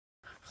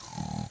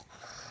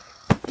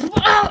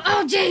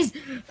Oh, jeez.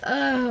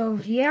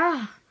 Oh,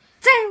 yeah.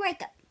 Finally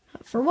wake up.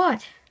 For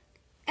what?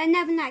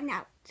 Another night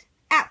out.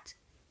 Out.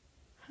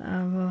 Alright,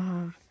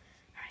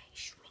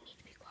 we need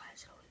to be quiet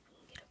so we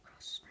can get across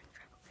the spring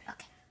travel.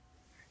 Okay.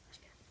 Let's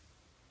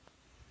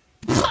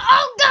go.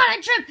 Oh, God,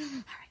 I tripped.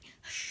 Alright,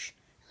 shh.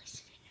 At least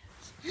it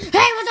didn't notice.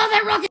 Hey, what's on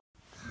that rocket?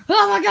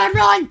 Oh, my God,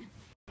 run.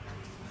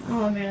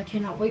 Oh, man, I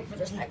cannot wait for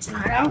this next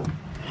night out.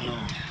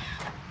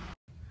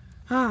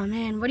 Oh,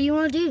 man, what do you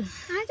want to do?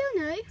 I don't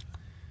know.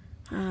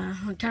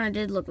 It kind of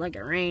did look like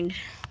it rained.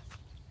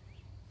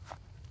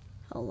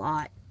 A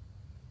lot.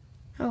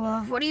 Oh,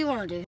 well, what do you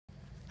want to do?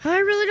 I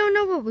really don't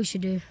know what we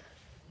should do.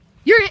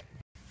 You're it!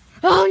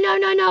 Oh,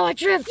 no, I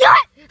tripped!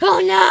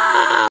 Oh,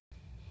 no!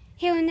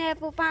 He'll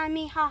never find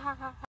me, ha ha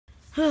ha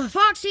ha.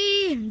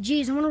 Foxy!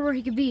 Jeez, I wonder where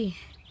he could be.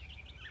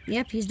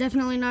 Yep, he's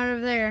definitely not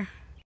over there.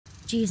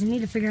 Jeez, I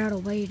need to figure out a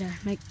way to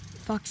make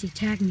Foxy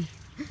tag me.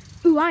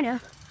 Ooh, I know.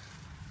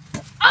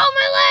 Oh,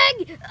 my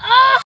leg!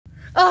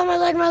 Oh, my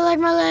leg!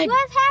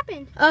 What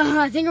happened?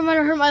 I think I might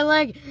have hurt my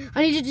leg.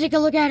 I need you to take a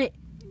look at it.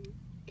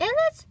 Is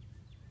it?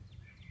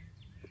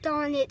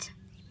 Darn it.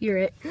 You're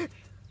it.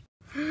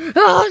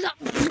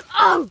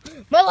 Oh,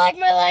 my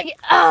leg!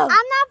 Oh! I'm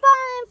not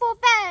falling for a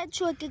bad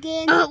trick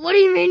again. What do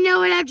you mean?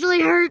 No, it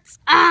actually hurts.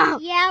 Ow!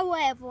 Yeah,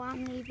 whatever.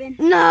 I'm leaving.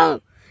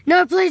 No,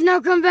 please, no,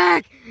 come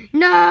back.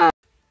 No.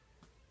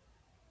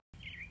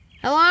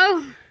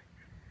 Hello?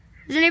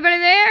 Is anybody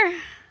there?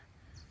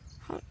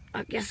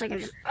 I guess I can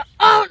just.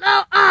 Oh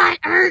no! It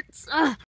hurts.